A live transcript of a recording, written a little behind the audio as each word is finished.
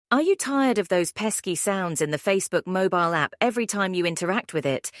Are you tired of those pesky sounds in the Facebook mobile app every time you interact with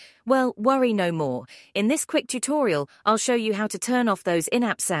it? Well, worry no more. In this quick tutorial, I'll show you how to turn off those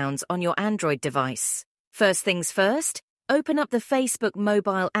in-app sounds on your Android device. First things first, open up the Facebook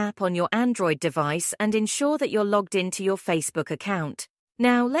mobile app on your Android device and ensure that you're logged into your Facebook account.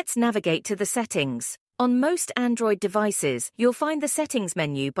 Now, let's navigate to the settings. On most Android devices, you'll find the settings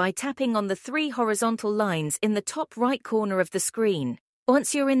menu by tapping on the three horizontal lines in the top right corner of the screen.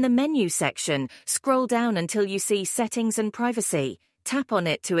 Once you're in the menu section, scroll down until you see Settings and Privacy. Tap on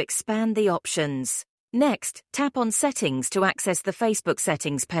it to expand the options. Next, tap on Settings to access the Facebook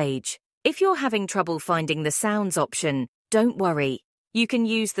settings page. If you're having trouble finding the Sounds option, don't worry. You can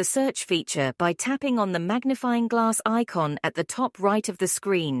use the search feature by tapping on the magnifying glass icon at the top right of the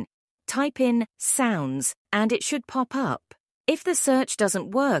screen. Type in Sounds and it should pop up. If the search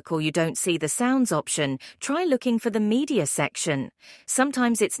doesn't work or you don't see the Sounds option, try looking for the Media section.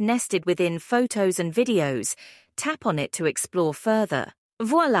 Sometimes it's nested within Photos and Videos. Tap on it to explore further.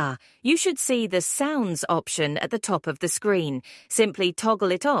 Voila! You should see the Sounds option at the top of the screen. Simply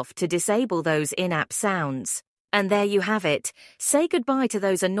toggle it off to disable those in-app sounds. And there you have it. Say goodbye to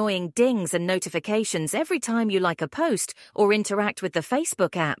those annoying dings and notifications every time you like a post or interact with the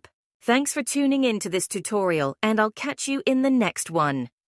Facebook app. Thanks for tuning in to this tutorial, and I'll catch you in the next one.